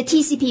 and the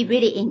TCP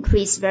really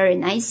increased very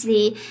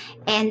nicely,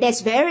 and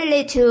there's very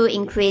little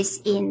increase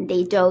in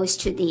the dose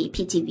to the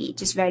PTV,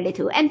 just very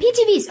little. And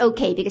PTV is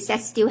okay because that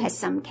still has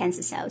some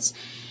cancer cells.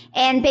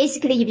 And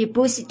basically, if you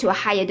boost it to a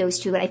higher dose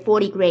to like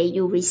 40 gray,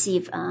 you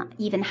receive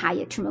even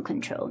higher tumor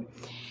control.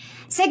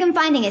 Second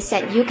finding is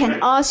that you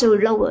can also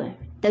lower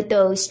the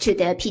dose to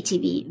the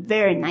PTV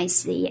very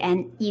nicely,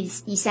 and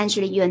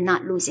essentially you are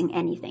not losing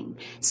anything.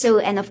 So,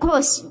 and of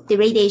course, the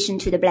radiation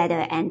to the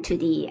bladder and to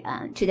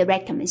the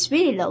rectum is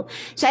really low.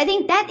 So I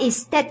think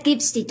that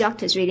gives the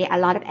doctors really a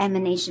lot of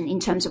ammunition in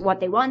terms of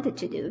what they wanted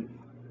to do.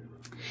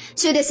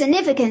 So the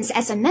significance,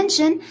 as I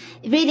mentioned,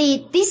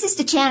 really, this is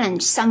the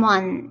challenge.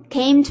 Someone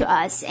came to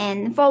us,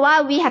 and for a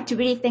while, we have to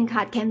really think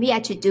hard, can we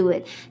actually do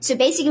it? So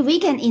basically, we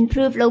can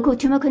improve local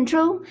tumor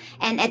control,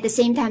 and at the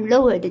same time,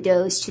 lower the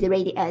dose to the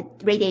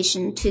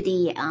radiation to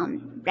the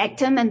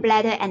rectum and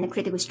bladder and the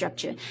critical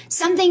structure.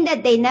 Something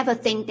that they never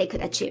think they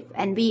could achieve.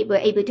 And we were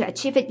able to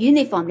achieve it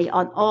uniformly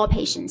on all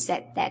patients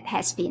that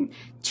has been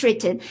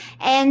treated.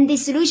 And the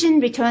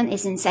solution return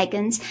is in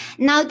seconds.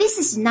 Now, this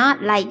is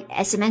not like,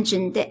 as I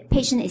mentioned, the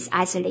patient patient is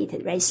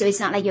isolated, right? So it's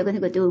not like you're going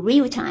to go do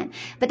real time.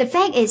 But the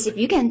fact is, if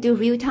you can do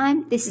real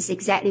time, this is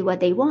exactly what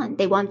they want.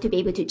 They want to be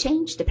able to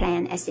change the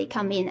plan as they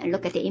come in and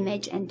look at the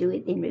image and do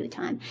it in real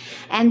time.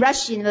 And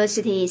Rush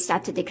University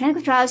started the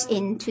clinical trials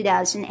in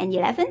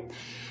 2011.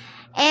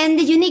 And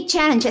the unique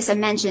challenge, as I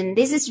mentioned,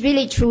 this is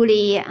really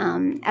truly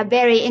a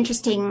very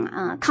interesting,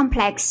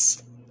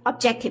 complex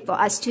objective for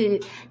us to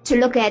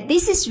look at.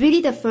 This is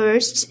really the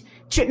first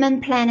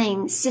treatment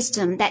planning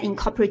system that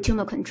incorporates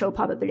tumor control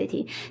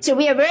probability. So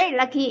we are very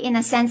lucky in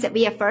a sense that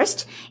we are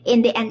first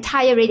in the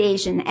entire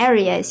radiation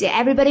area. So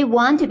everybody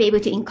wants to be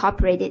able to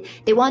incorporate it.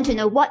 They want to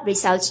know what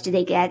results do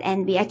they get,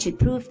 and we actually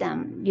prove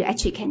them. You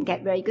actually can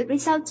get very good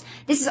results.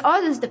 This is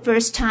also the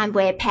first time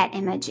where PET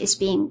image is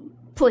being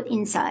put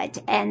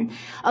inside. And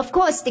of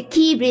course, the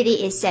key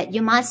really is that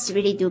you must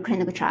really do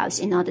clinical trials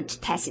in order to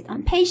test it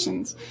on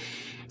patients.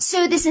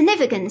 So the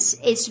significance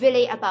is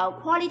really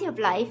about quality of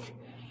life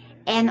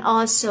and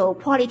also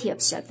quality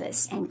of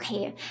service and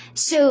care.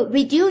 So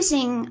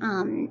reducing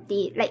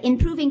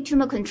improving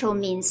tumor control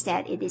means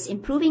that it is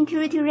improving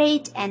curative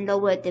rate and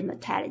lower the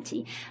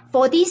mortality.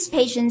 For these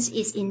patients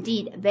is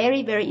indeed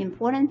very, very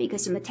important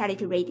because the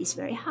mortality rate is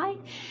very high.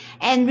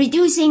 And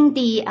reducing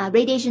the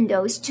radiation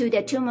dose to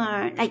the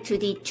tumor, to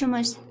the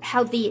tumor's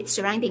healthy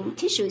surrounding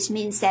tissues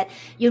means that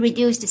you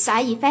reduce the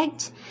side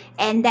effect,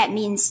 and that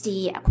means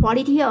the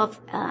quality of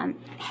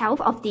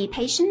health of the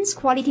patients,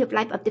 quality of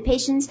life of the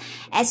patients,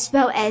 as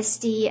well as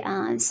the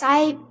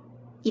side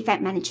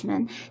effect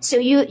management. So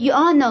you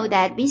all know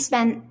that we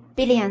spend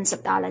billions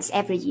of dollars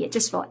every year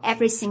just for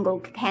every single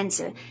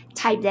cancer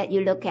type that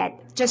you look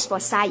at, just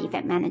for side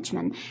effect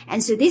management.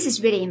 And so this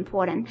is really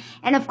important.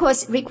 And of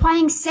course,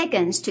 requiring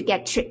seconds to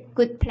get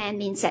good plan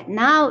means that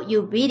now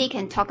you really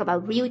can talk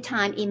about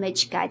real-time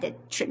image-guided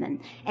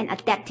treatment and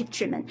adaptive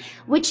treatment,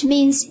 which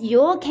means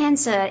your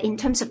cancer, in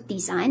terms of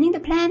designing the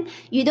plan,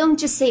 you don't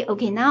just say,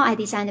 okay, now I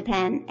design the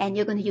plan and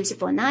you're going to use it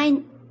for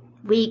 9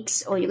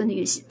 weeks or you're going to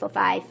use it for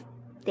 5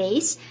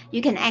 days.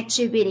 You can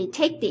actually really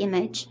take the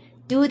image,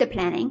 do the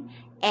planning,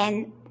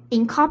 and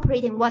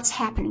incorporating what's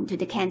happening to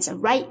the cancer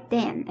right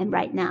then and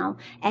right now,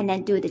 and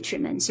then do the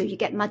treatment. So you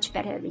get much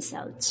better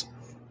results.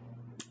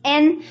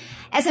 And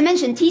as I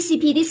mentioned,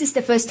 TCP, this is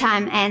the first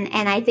time,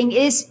 and I think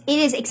it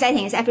is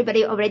exciting, as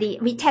everybody already,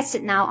 we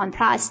tested now on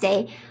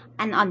prostate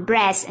and on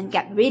breast and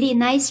got really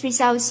nice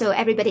results. So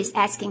everybody's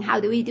asking,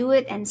 how do we do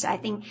it? And so I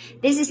think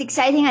this is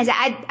exciting.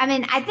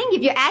 I think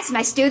if you ask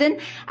my student,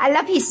 I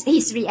love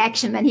his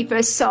reaction when he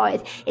first saw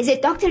it. He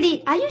said, Dr.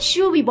 Lee, are you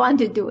sure we want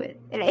to do it?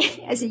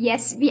 I said,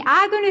 yes, we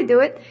are going to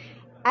do it.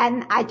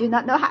 And I do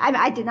not know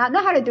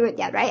how to do it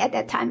yet, right, at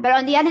that time. But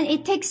on the other hand,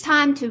 it takes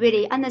time to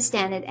really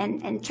understand it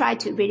and try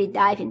to really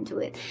dive into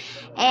it.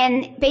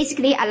 And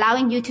basically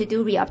allowing you to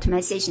do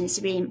reoptimization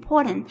is really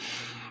important.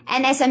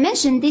 And as I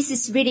mentioned, this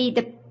is really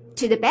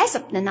to the best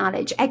of the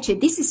knowledge, actually,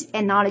 this is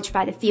acknowledged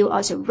by the field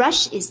also.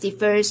 Rush is the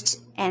first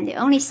and the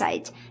only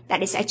site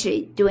that is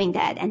actually doing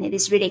that. And it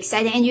is really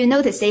exciting. And you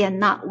notice they are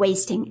not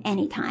wasting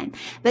any time.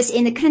 But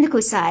in the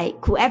clinical side,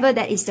 whoever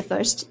that is the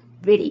first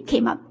really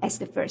came up as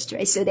the first,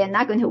 right? So they're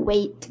not going to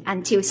wait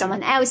until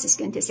someone else is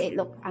going to say,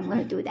 look, I'm going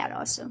to do that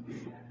also.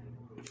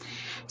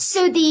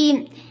 So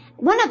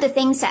one of the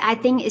things that I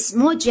think is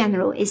more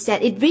general is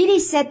that it really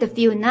set the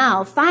field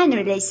now.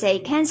 Finally, they say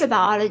cancer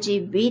biology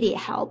really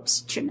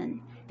helps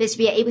treatment, because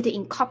we are able to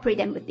incorporate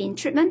them within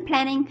treatment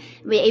planning.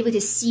 We're able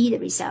to see the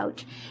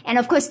result. And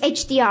of course,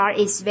 HDR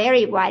is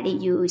very widely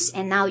used,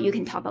 and now you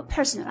can talk about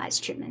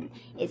personalized treatment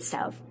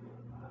itself.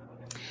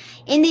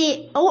 In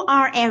the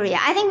OR area,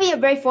 I think we are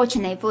very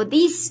fortunate for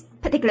this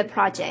particular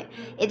project.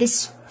 It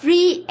is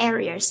 3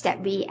 areas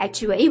that we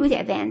actually were able to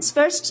advance.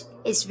 First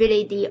is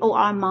really the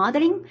OR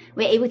modeling.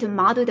 We're able to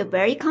model the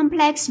very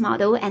complex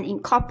model and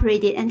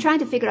incorporate it and trying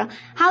to figure out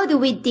how do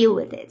we deal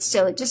with it.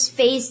 So just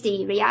face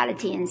the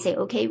reality and say,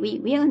 okay, we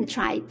are going to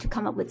try to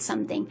come up with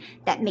something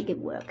that make it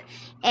work.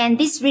 And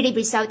this really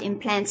result in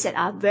plans that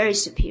are very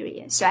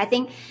superior. So I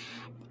think,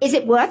 is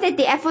it worth it,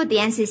 the effort? The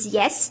answer is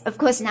yes, of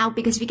course, now,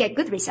 because we get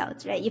good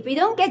results, right? If we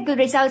don't get good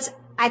results,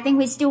 I think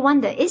we still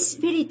wonder,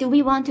 do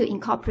we want to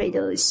incorporate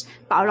those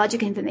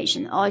biological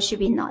information or should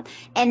we not?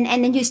 And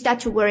then you start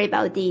to worry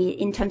about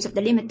in terms of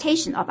the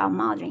limitation of our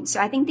modeling. So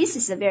I think this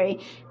is a very,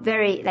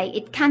 very,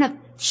 it kind of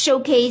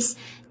showcase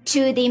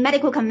to the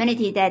medical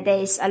community that there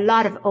is a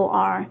lot of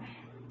OR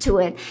to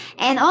it.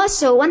 And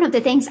also, one of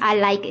the things I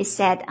like is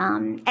that,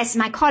 as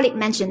my colleague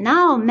mentioned,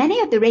 now many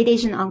of the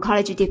radiation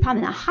oncology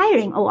department are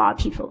hiring OR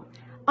people.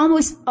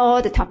 Almost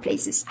all the top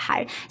places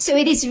hire. So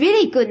it is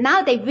really good.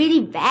 Now they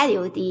really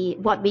value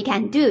what we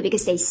can do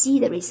because they see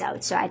the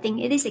results. So I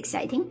think it is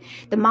exciting.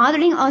 The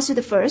modeling also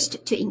the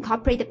first to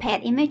incorporate the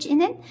PET image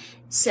in it.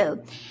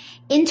 So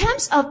in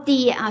terms of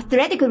the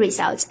theoretical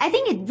results, I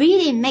think it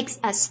really makes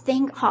us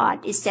think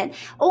hard is that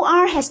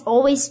OR has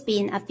always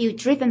been a field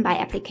driven by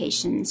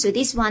application. So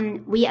this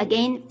one, we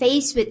again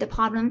faced with the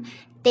problem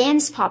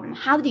dense problem.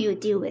 How do you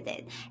deal with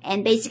it?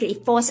 And basically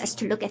it forced us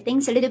to look at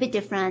things a little bit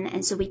different.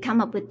 And so we come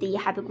up with the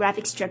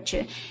hypergraphic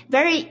structure.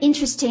 Very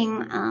interesting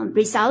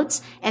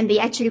results. And we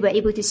actually were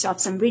able to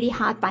solve some really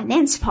hard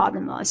finance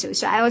problem also.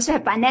 So I also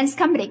have finance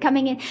company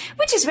coming in,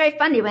 which is very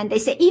funny when they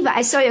say, Eva,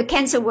 I saw your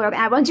cancer work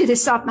and I want you to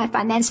solve my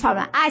finance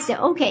problem. I said,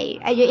 okay,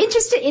 are you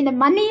interested in the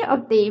money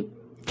of the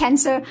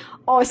cancer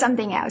or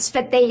something else?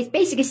 But they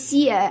basically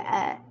see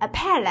a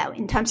parallel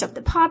in terms of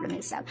the problem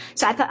itself.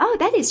 So I thought, oh,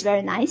 that is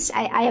very nice.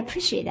 I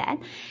appreciate that.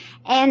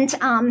 And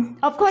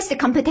of course, the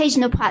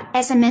computational part,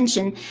 as I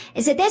mentioned,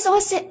 is that there's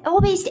also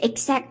always the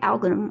exact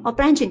algorithm or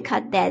branch and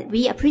cut that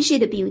we appreciate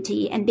the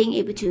beauty and being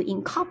able to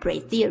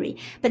incorporate theory.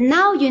 But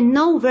now you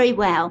know very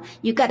well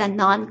you got a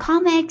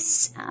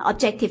non-convex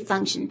objective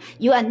function.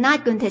 You are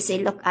not going to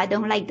say, look, I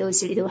don't like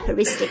those little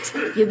heuristics.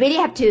 You really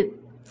have to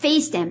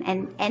face them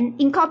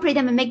and incorporate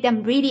them and make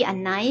them really a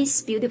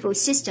nice, beautiful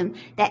system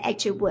that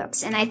actually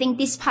works. And I think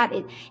this part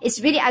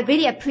is really, I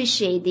really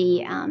appreciate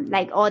the,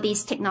 like all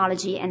these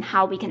technology and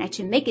how we can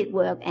actually make it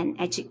work and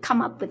actually come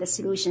up with a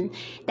solution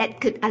that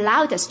could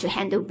allow us to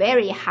handle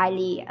very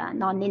highly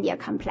nonlinear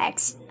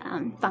complex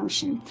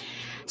function.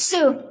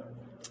 So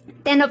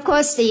then, of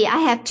course, I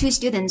have two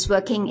students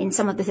working in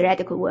some of the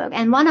theoretical work,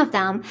 and one of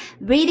them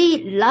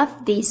really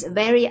loved this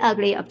very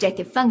ugly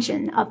objective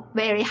function of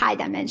very high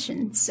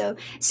dimension. So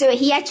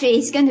he actually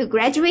is going to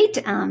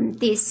graduate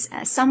this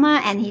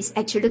summer, and he's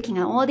actually looking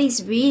at all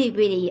these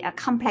really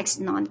complex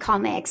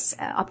non-convex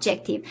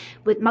objective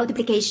with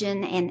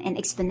multiplication and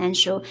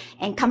exponential,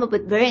 and come up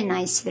with very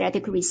nice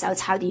theoretical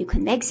results. How do you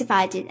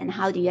convexify it, and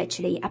how do you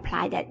actually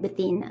apply that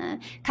within a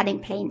cutting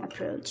plane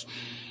approach?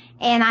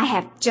 And I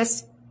have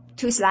just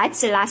 2 slides,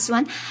 the last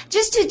one,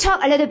 just to talk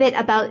a little bit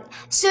about,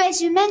 so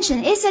as you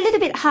mentioned, it's a little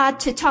bit hard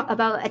to talk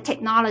about a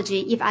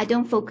technology if I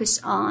don't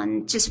focus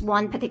on just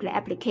one particular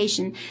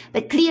application.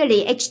 But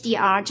clearly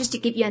HDR, just to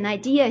give you an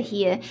idea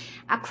here,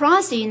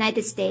 across the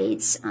United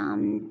States,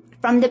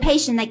 from the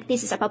patient, like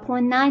this is about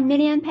 0.9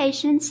 million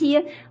patients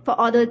here, for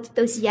all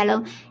those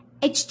yellow,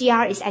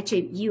 HDR is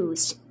actually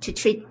used to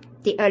treat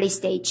the early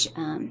stage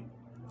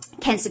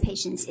cancer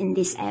patients in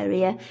this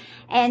area.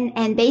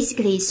 And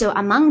basically, so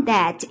among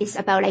that is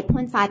about like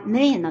 0.5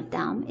 million of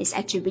them is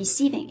actually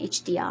receiving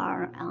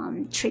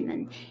HDR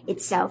treatment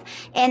itself.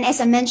 And as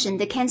I mentioned,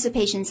 the cancer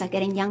patients are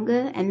getting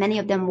younger, and many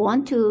of them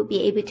want to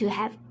be able to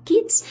have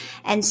kids.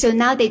 And so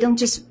now they don't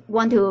just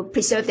want to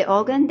preserve the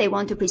organ, they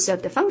want to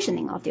preserve the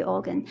functioning of the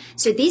organ.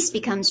 So this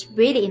becomes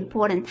really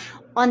important.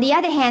 On the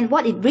other hand,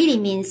 what it really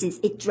means is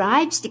it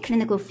drives the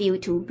clinical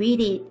field to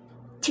really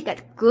take a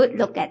good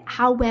look at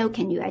how well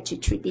can you actually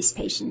treat these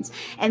patients.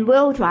 And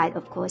worldwide,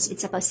 of course,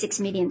 it's about 6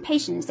 million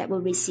patients that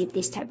will receive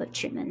this type of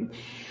treatment.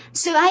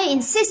 So I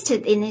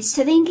insisted in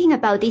thinking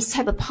about this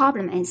type of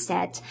problem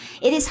instead.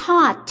 It is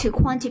hard to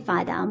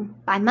quantify them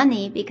by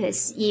money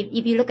because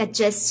if you look at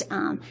just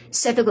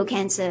cervical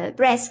cancer,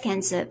 breast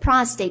cancer,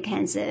 prostate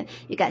cancer,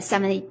 you got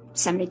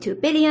 72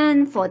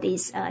 billion for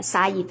this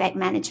side effect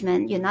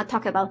management. You're not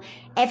talking about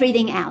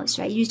everything else,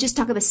 right? You just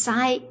talk about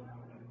side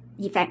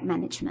effect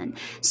management.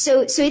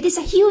 So it is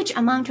a huge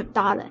amount of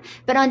dollar.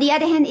 But on the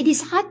other hand, it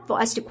is hard for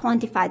us to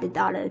quantify the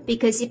dollar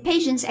because if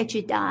patients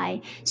actually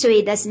die, so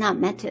it does not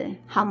matter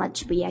how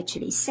much we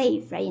actually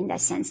save, right, in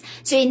that sense.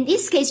 So in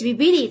this case, we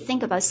really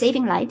think about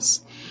saving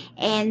lives.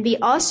 And we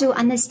also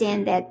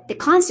understand that the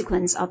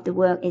consequence of the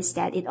work is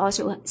that it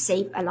also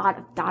saves a lot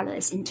of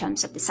dollars in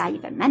terms of the side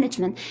effect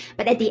management.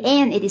 But at the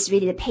end, it is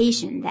really the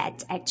patient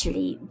that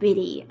actually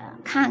really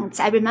counts.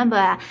 I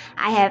remember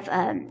I have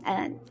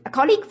a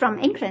colleague from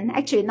England,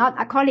 actually not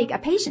a colleague, a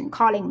patient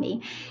calling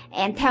me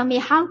and tell me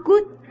how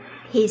good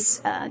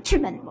his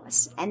treatment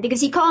was. And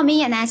because he called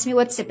me and asked me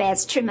what's the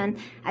best treatment,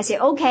 I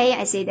said, okay.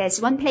 I say, there's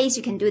one place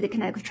you can do the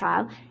clinical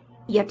trial.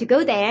 You have to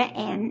go there,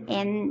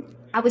 and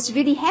I was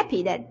really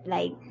happy that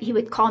like he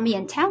would call me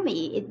and tell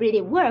me it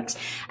really works.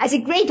 I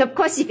said, great. Of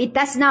course, if it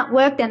does not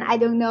work, then I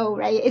don't know,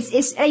 right?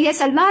 There's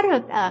a lot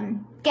of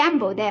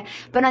gamble there.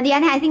 But on the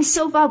other hand, I think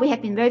so far we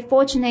have been very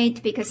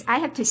fortunate because I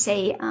have to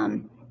say,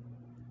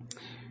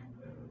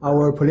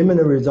 our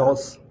preliminary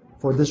results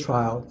for this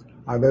trial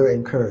are very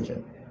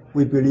encouraging.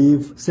 We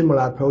believe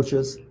similar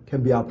approaches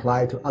can be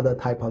applied to other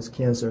types of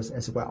cancers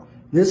as well.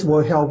 This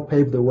will help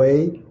pave the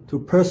way to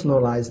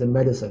personalize the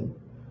medicine,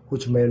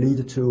 which may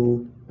lead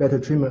to better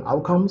treatment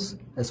outcomes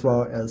as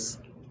well as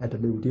at a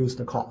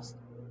reduced cost.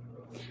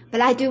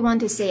 But I do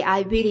want to say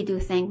I really do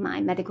thank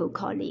my medical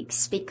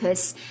colleagues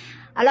because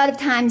a lot of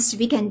times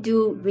we can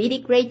do really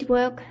great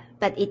work,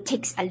 but it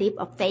takes a leap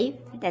of faith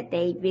that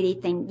they really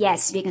think,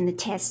 yes, we're going to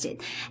test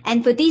it.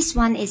 And for this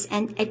one is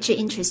actually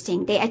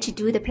interesting. They actually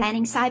do the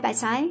planning side by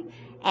side.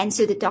 And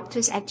so the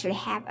doctors actually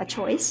have a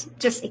choice,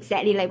 just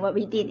exactly like what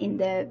we did in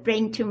the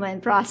brain tumor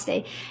and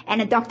prostate. And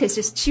the doctors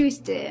just choose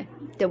the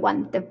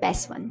the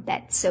best one.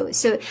 So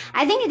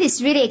I think it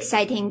is really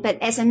exciting.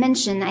 But as I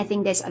mentioned, I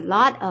think there's a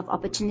lot of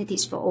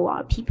opportunities for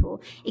OR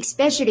people,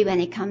 especially when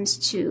it comes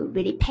to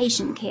really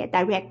patient care,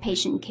 direct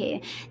patient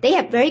care. They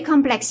have very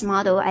complex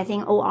model. I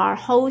think OR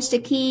holds the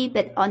key,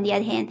 but on the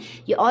other hand,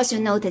 you also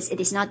notice it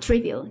is not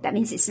trivial. That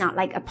means it's not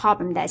like a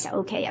problem that's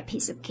okay, a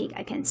piece of cake,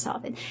 I can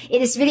solve it.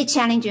 It is really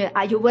challenging.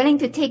 Are you willing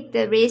to take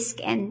the risk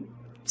and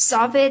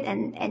solve it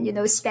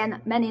and spend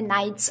many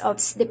nights of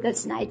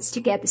sleepless nights to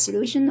get the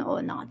solution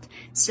or not?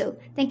 So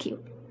thank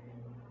you.